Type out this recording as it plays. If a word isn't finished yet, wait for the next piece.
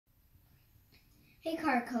Hey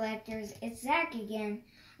card collectors, it's Zach again.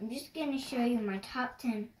 I'm just going to show you my top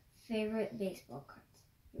 10 favorite baseball cards.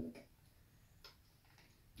 Here we go.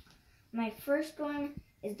 My first one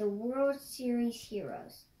is the World Series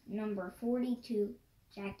Heroes, number 42,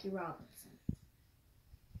 Jackie Robinson.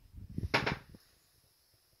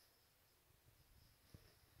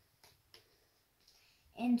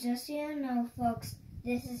 And just so you know, folks,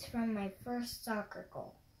 this is from my first soccer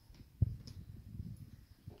goal.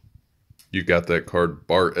 You got that card.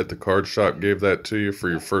 Bart at the card shop gave that to you for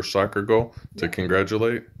your first soccer goal to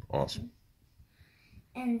congratulate? Awesome.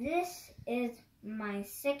 And this is my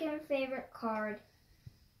second favorite card.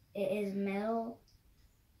 It is metal.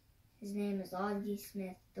 His name is Ozzie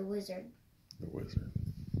Smith, the Wizard. The Wizard.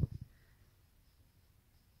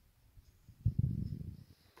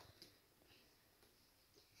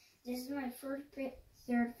 This is my third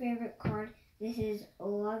favorite card. This is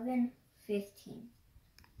 11/15.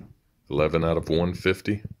 11 out of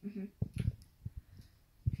 150? Mm-hmm.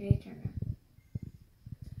 Trey Turner.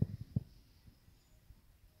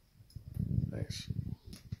 Nice.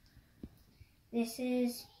 This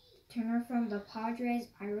is Turner from the Padres.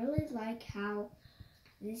 I really like how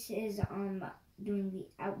this is doing the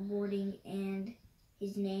outboarding and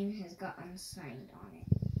his name has got unsigned on it.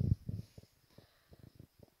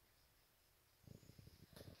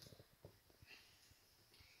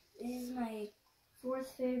 This is my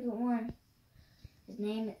fourth favorite one. His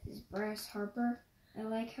name is Bryce Harper. I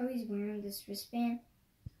like how he's wearing this wristband.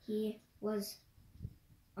 He was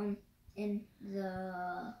in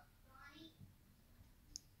the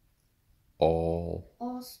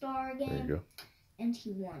All-Star game. There you go. And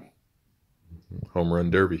he won it. Home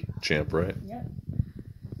Run Derby champ, right? Yep.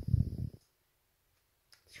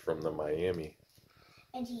 It's from the Miami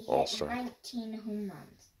And he hit All-Star. 19 home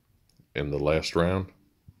runs. In the last round?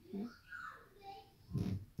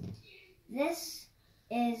 This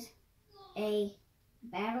is a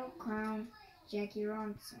Battle Crown Jackie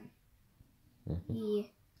Robinson.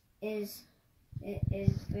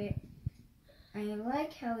 I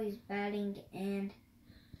like how he's batting, and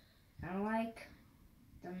I like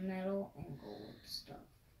the metal and gold stuff.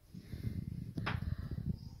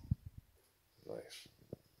 Nice.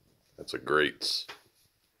 That's a great.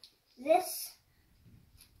 This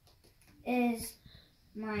is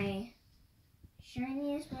my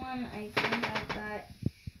shiniest one I think I've got,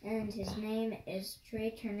 and his name is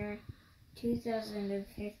Trey Turner,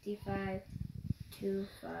 2055-250.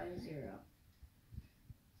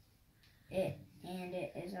 It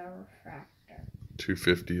is a refractor.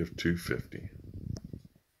 250 of 250.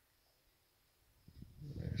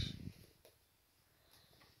 Nice.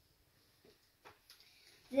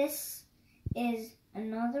 This is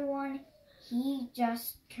another one. He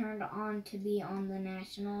just turned on to be on the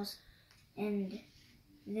Nationals, and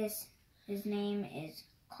his name is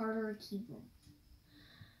Carter Kieboom.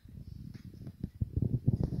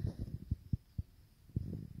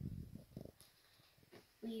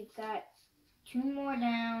 We've got two more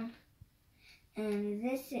down, and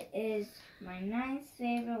this is my ninth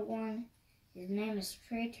favorite one. His name is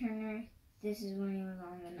Trey Turner. This is when he was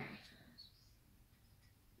on the Nationals.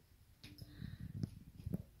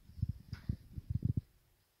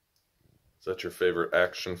 Is that your favorite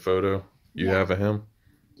action photo you have of him?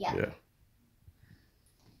 Yeah.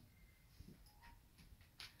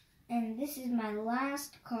 And this is my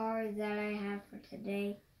last card that I have for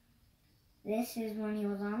today. This is when he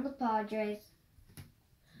was on the Padres.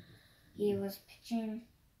 He was pitching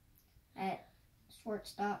at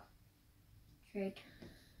shortstop. Trey Turner.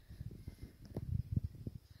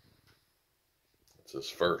 It's his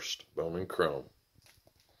first Bowman Chrome.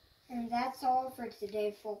 And that's all for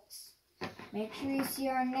today, folks. Make sure you see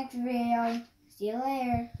our next video. See you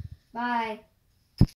later. Bye.